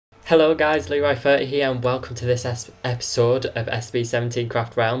Hello guys, Leroy30 here and welcome to this episode of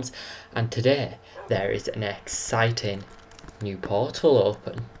SB17Craft Realms, and today there is an exciting new portal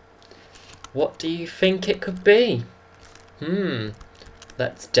open. What do you think it could be?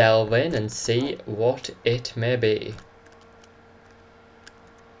 Let's delve in and see what it may be.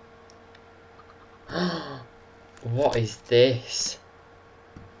 What is this?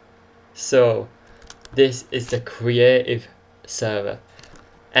 So, this is the creative server.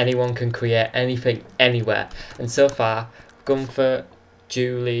 Anyone can create anything, anywhere. And so far, Gunther,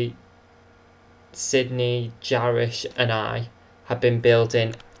 Julie, Sydney, Jarish and I have been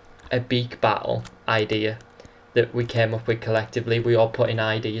building a beak battle idea that we came up with collectively. We all put in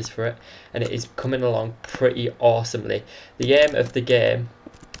ideas for it, and it is coming along pretty awesomely. The aim of the game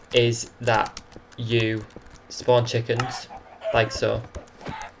is that you spawn chickens, like so,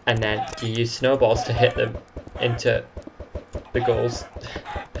 and then you use snowballs to hit them into the goals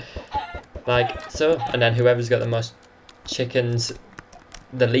like so, and then whoever's got the most chickens,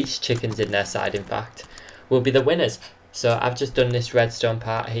 the least chickens in their side in fact, will be the winners. So I've just done this redstone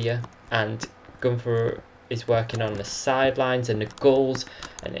part here, and Gunther is working on the sidelines and the goals,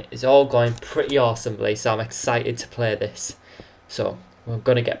 and it is all going pretty awesomely, so I'm excited to play this. So we're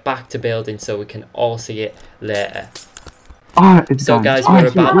going to get back to building so we can all see it later. It's so done. guys, we're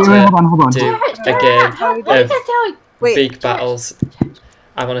about to do a game of beak battles.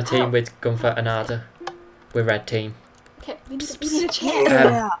 I'm on a team with Gunther and Ada. We're red team. Okay, we need a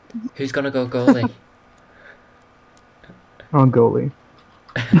chair. Who's gonna go goalie? I'm goalie.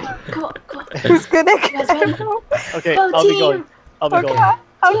 Come on, come on. Who's gonna go? Okay, Go I'll be team. going. I'll be going.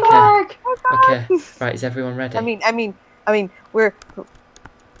 Teamwork. Okay, right, is everyone ready? I mean, we're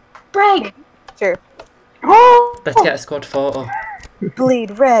Break. sure. Let's get a squad photo.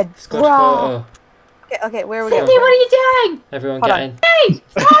 Bleed red. Squad photo. Okay, where are we Sydney, going? what are you doing? Everyone Hold get on. in. Hey,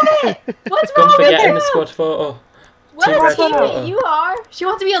 stop it! What's wrong Gunther, with get in you? the squad photo. What Team a red teammate photo. you are. She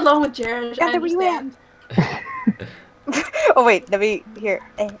wants to be alone with Jared. I Yeah, where you at? understand. Oh wait, let me here.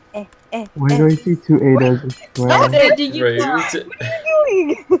 Why do I see two Adas as well? There, do you Rude. What are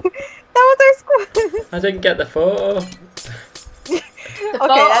you doing? That was our squad. I didn't get the photo. The Okay,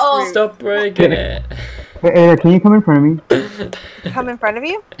 that's photo. rude. Stop breaking it. Hey, Ada, can you come in front of me? Come in front of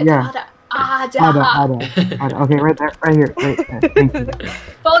you? Yeah. Ada. Okay, right there, right here. Right there. Thank you.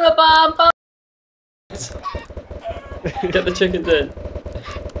 Photo bomb. Get the chickens in.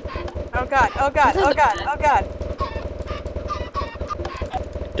 Oh god, oh god, oh god, oh god.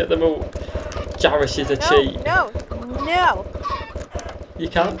 Get them all. Jarish is a cheat. No. You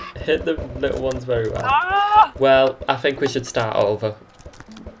can't hit the little ones very well. Ah! Well, I think we should start over.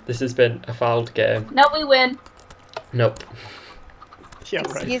 This has been a fouled game. No, we win. Nope. Yeah,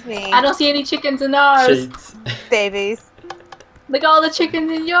 right. Excuse me, I don't see any chickens in ours. Cheats. babies. Look at all the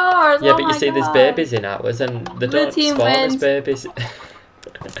chickens in yours. Yeah, Oh but you my see there's God. babies in ours and they Blue don't team spawn as wins. babies.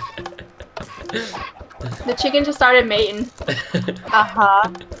 The chicken just started mating.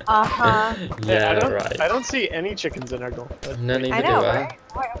 Yeah, Hey, right. I don't see any chickens in our goal. No, neither I do know, I.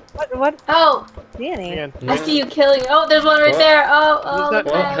 right? What? Oh, Danny? Hang on. No. I see you killing. Oh, there's one right What? there. Oh, Who's look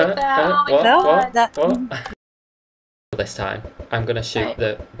that? at that. Look at that. Oh my What? God. That. What? This time, I'm gonna shoot Right.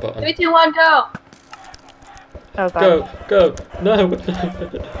 the button. 3, 2, 1, go. Oh god. Go! No!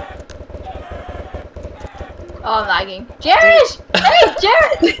 Oh, I'm lagging. Jarish! Hey,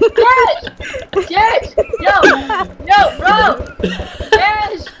 Jared! Jared! No, bro!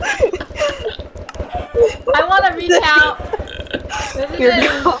 Jarish! I want to recount. This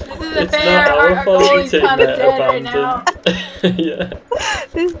isn't It's fair. not our Our fault you goalie's take kind of that dead right now. Yeah.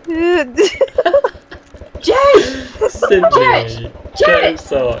 Jared! Sydney! Jared! Get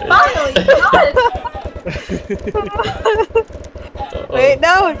sorted. Finally! God! Uh-oh. Wait,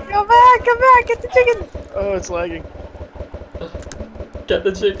 no, come back, get the chicken. Oh, it's lagging. Get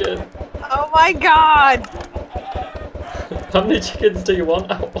the chicken! Oh my god. How many chickens do you want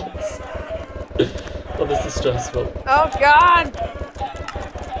at once? Oh, this is stressful. Oh god.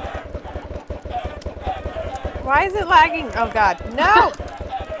 Why is it lagging? Oh god, no.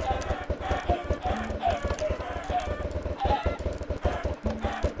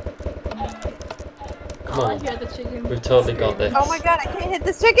 Come Oh, I on. hear the chicken. We've totally got this. Oh my god, I can't hit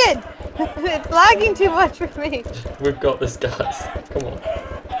this chicken. It's lagging too much for me. We've got this, guys. Come on.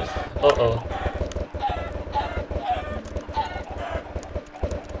 Uh-oh.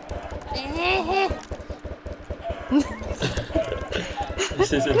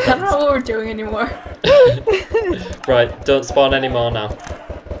 This is I don't intense. know what we're doing anymore. Right, don't spawn anymore now.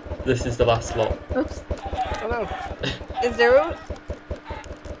 This is the last lot. Oops. Oh no. Is there a...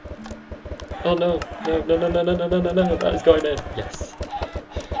 Oh no, no, that is going in. Yes.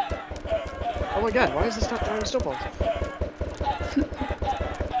 Oh my god, why is this not throwing snowballs?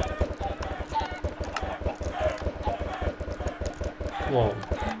 Come on.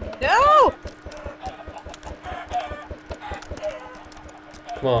 No!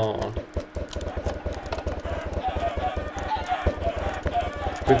 Come on.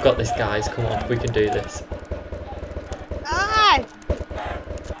 We've got this, guys. Come on, we can do this. Ah!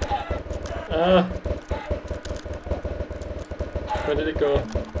 Ah! Where did it go?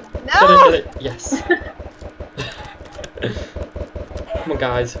 No! Did it? Yes. Come on,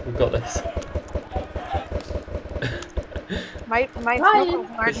 guys. We've got this. My Ryan. snowballs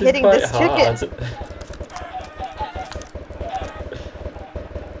aren't This is hitting quite this hard. chicken.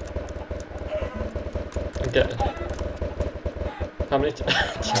 Okay. How many?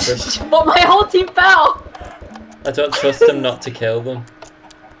 Gibberish. But my whole team fell. I don't trust them not to kill them.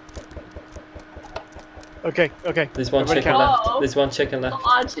 Okay, okay. There's one Everybody chicken count. left. There's one chicken A left.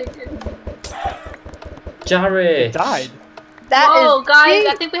 lot of chicken. Jarish! Died. Whoa, Is guys, cheap.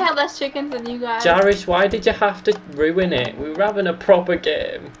 I think we had less chickens than you guys. Jarish, why did you have to ruin it? We were having a proper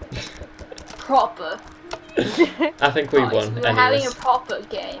game. Proper. I think we Guys, won. we were having a Anyways. proper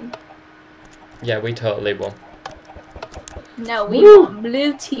game. Yeah, we totally won. No, we Woo! won.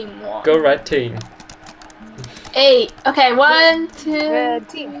 Blue team won. Go red team. 8. Okay, 1, 2, Red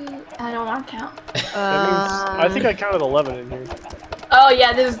 3. team. I don't want to count. That means, I think I counted 11 in here. Oh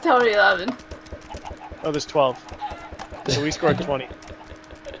yeah, this is totally 11. Oh, there's 12. So we scored 20.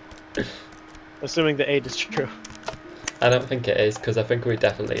 Assuming the 8 is true. I don't think it is, because I think we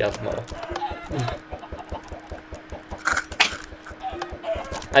definitely have more.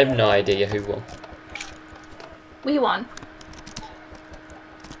 I have no idea who won. We won.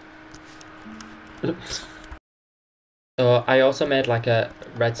 So I also made like a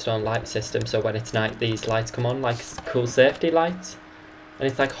redstone light system, so when it's night these lights come on like cool safety lights, and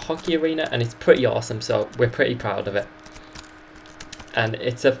it's like a hockey arena, and it's pretty awesome, so we're pretty proud of it. And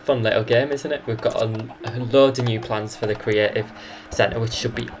it's a fun little game, isn't it? We've got loads of new plans for the creative centre, which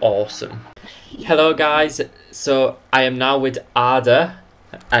should be awesome. Hello guys, so I am now with Ada,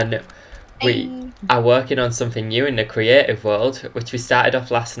 and we are working on something new in the creative world, which we started off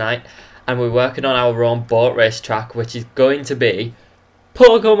last night. And we're working on our own boat race track, which is going to be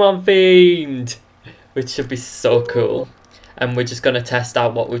Pokemon themed, which should be so cool. And we're just going to test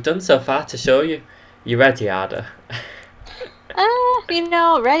out what we've done so far to show you. You ready, Ada? You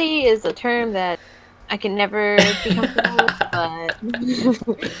know, ready is a term that I can never be comfortable with,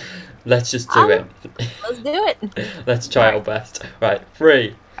 but Let's just do it. let's do it. Let's try our best. Right,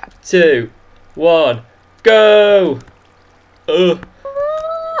 3, 2, 1, go! Ugh.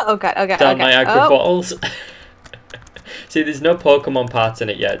 Oh god, oh god, Down okay. Niagara Falls. See, there's no Pokemon parts in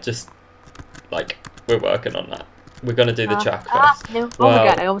it yet, just like we're working on that. We're gonna do the track first. No. Oh my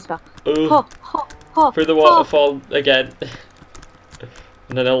god, I almost fell. Ugh. Through the waterfall again.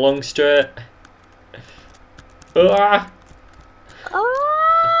 And then a long straight. Ah.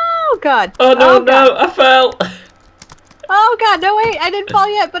 Oh god. Oh no, God. no, I fell. Oh god, no wait, I didn't fall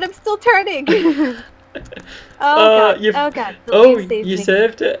yet, but I'm still turning. Oh god, you've- oh god. Oh, Saved you me.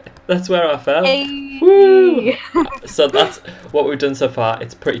 saved it. That's where I fell. Hey. Woo! So that's what we've done so far.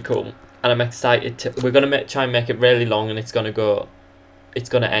 It's pretty cool, and I'm excited to. We're gonna try and make it really long, and it's gonna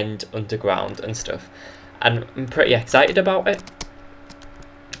end underground and stuff, and I'm pretty excited about it.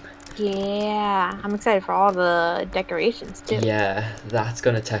 Yeah, I'm excited for all the decorations too. Yeah, that's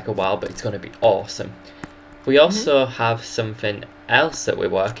gonna take a while, but it's gonna be awesome. We also have something else that we're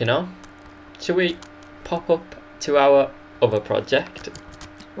working on. Should we pop up to our other project?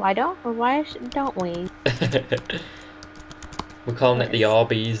 Why don't we? We're calling it the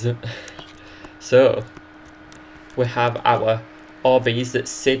Orbees. So we have our Orbees that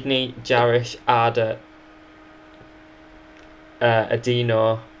Sydney, Jarish, Ada,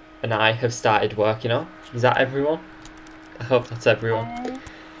 Adino and I have started working on. Is that everyone? I hope that's everyone. I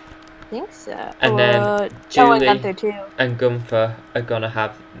think so. And then and Julie Gunther too. and Gunther are gonna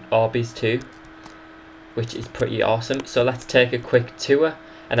have Orbees too, which is pretty awesome. So let's take a quick tour,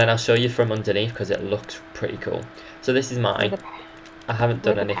 and then I'll show you from underneath because it looks pretty cool. So this is mine. I haven't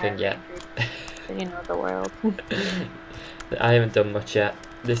done anything yet. So you know the world. I haven't done much yet.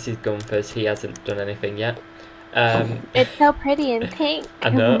 This is Gunther's. He hasn't done anything yet. It's so pretty and pink. I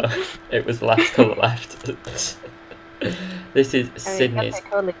know. It was the last colour left. This is Sydney's. Gunther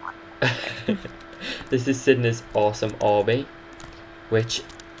totally won. This is Sydney's awesome Orby, which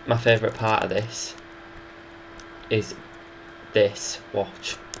my favourite part of this is this.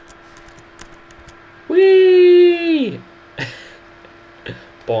 Watch. Whee!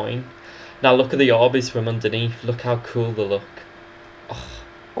 Boing. Now look at the Orbeez from underneath. Look how cool they look. Oh,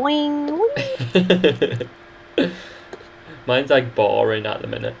 Boing. Mine's like boring at the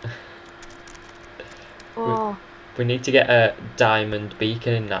minute. Oh. We need to get a diamond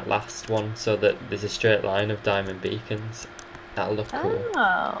beacon in that last one so that there's a straight line of diamond beacons. That'll look cool.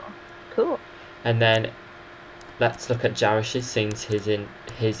 Oh, cool. And then let's look at Jarish's, since his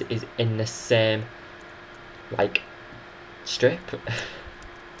is in the same like strip.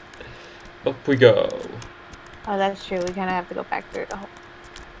 Up we go. Oh, that's true. We kind of have to go back through the whole.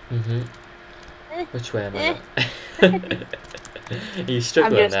 Which way am I? Are you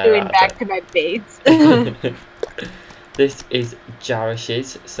struggling I'm just there, doing Arda? back to my baits. This is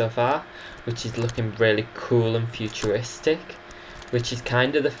Jarish's so far, which is looking really cool and futuristic, which is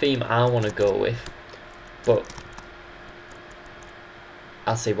kind of the theme I want to go with, but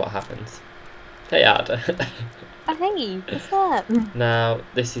I'll see what happens. Hey Arda. Oh, hey, what's up? Now,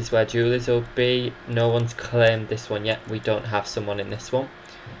 this is where Julie's will be. No one's claimed this one yet. We don't have someone in this one,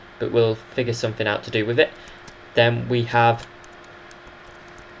 but we'll figure something out to do with it. Then we have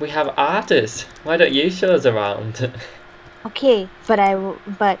Arda's. Why don't you show us around? Okay,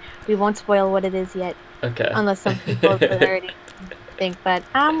 but we won't spoil what it is yet. Okay. Unless some people would already think. But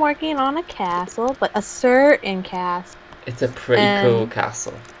I'm working on a castle, but a certain castle. It's a pretty cool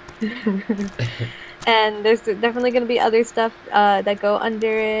castle. And there's definitely going to be other stuff that go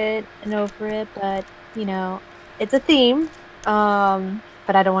under it and over it, but you know, it's a theme.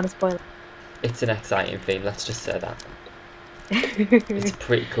 But I don't want to spoil it. It's an exciting theme, let's just say that. It's a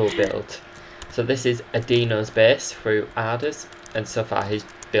pretty cool build. So this is Adino's base through Arda's, and so far he's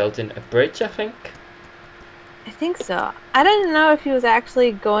building a bridge, I think. I think so. I didn't know if he was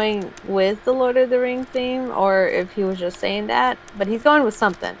actually going with the Lord of the Ring theme or if he was just saying that, but he's going with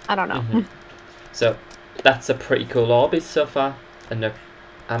something. I don't know. So that's a pretty cool Orbees so far, and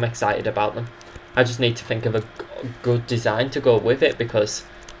I'm excited about them. I just need to think of a good design to go with it, because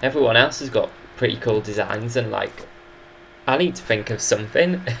everyone else has got pretty cool designs, and like I need to think of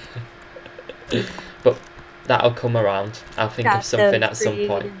something. But that'll come around. I'll think of something at some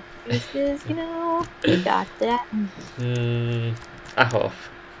point. Pieces, you know, you got that. I hope.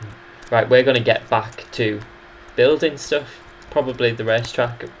 Right, we're going to get back to building stuff. Probably the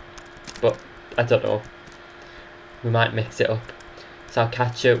racetrack, but I don't know. We might mix it up. So I'll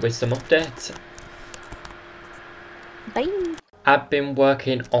catch you with some updates. Bye. I've been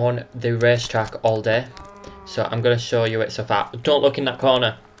working on the racetrack all day, so I'm going to show you it so far. Don't look in that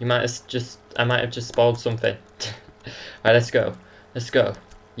corner. I might have just spoiled something. Right, let's go. Let's go.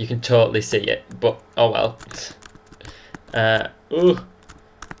 You can totally see it, but oh well.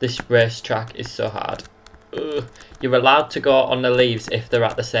 This racetrack is so hard. You're allowed to go on the leaves if they're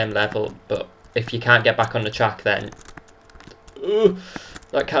at the same level, but if you can't get back on the track, then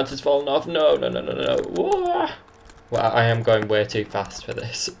that counts as falling off. No. Whoa. Well, I am going way too fast for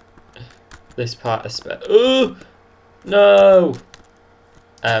this. This part is no.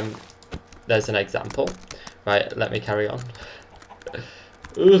 There's an example. Right, let me carry on.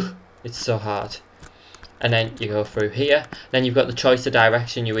 It's so hard. And then you go through here. Then you've got the choice of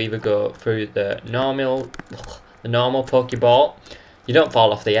direction. You either go through the normal Pokeball. You don't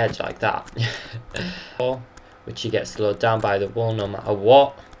fall off the edge like that. Which you get slowed down by the wall no matter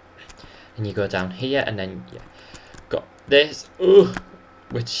what. And you go down here, and then you got this,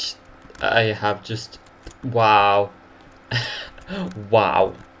 which I have just wow.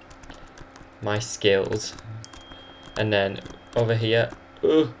 Wow. My skills. And then over here,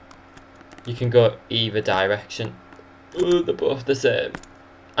 you can go either direction. They're both the same.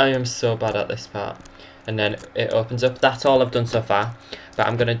 I am so bad at this part. And then it opens up. That's all I've done so far. But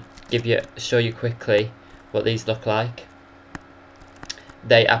I'm gonna show you quickly what these look like.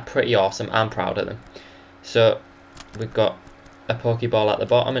 They are pretty awesome. I'm proud of them. So we've got a Pokeball at the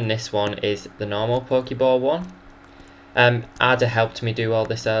bottom, and this one is the normal Pokeball one. Ada helped me do all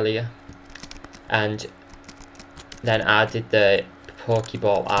this earlier, and then I did the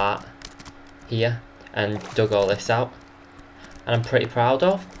Pokeball art here and dug all this out, and I'm pretty proud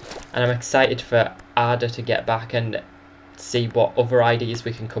of, and I'm excited for Ada to get back and see what other ideas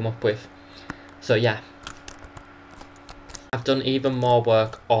we can come up with. So yeah, I've done even more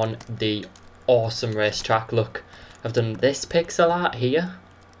work on the awesome racetrack. Look, I've done this pixel art here.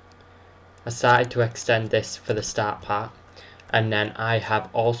 I started to extend this for the start part, and then I have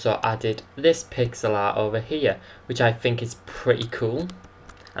also added this pixel art over here, which I think is pretty cool,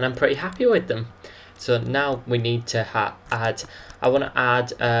 and I'm pretty happy with them. So now we need to add, I want to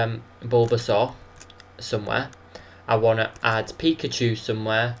add Bulbasaur somewhere, I want to add Pikachu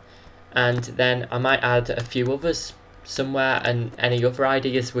somewhere, and then I might add a few others somewhere, and any other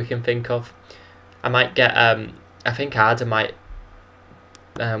ideas we can think of. I might get, I think Ada might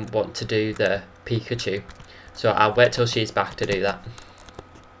want to do the Pikachu. So I'll wait till she's back to do that.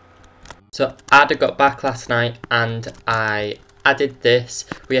 So Ada got back last night and I added this.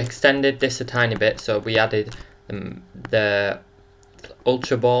 We extended this a tiny bit, so we added the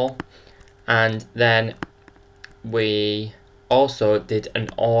Ultra Ball, and then we also did an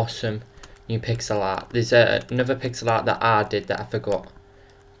awesome new pixel art. There's another pixel art that I did that I forgot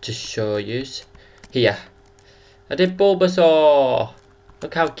to show you. Here, I did Bulbasaur.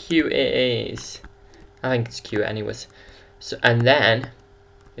 Look how cute it is. I think it's cute anyways. So, and then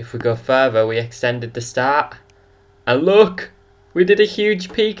if we go further, we extended the start, and look, we did a huge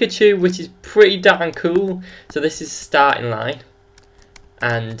Pikachu, which is pretty darn cool. So this is starting line,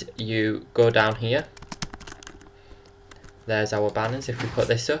 and you go down here. There's our banners if we put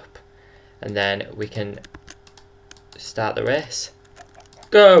this up, and then we can start the race.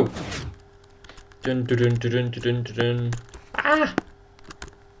 Go! Dun dun dun dun dun dun dun dun. Ah!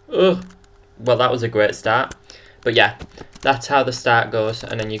 Ugh. Well, that was a great start. But yeah, that's how the start goes,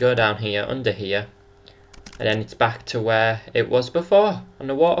 and then you go down here, under here, and then it's back to where it was before, on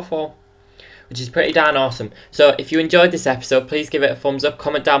the waterfall, which is pretty darn awesome. So if you enjoyed this episode, please give it a thumbs up,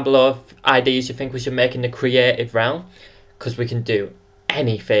 comment down below if ideas you think we should make in the creative realm, because we can do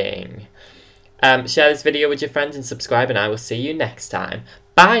anything. Share this video with your friends and subscribe, and I will see you next time.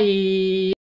 Bye!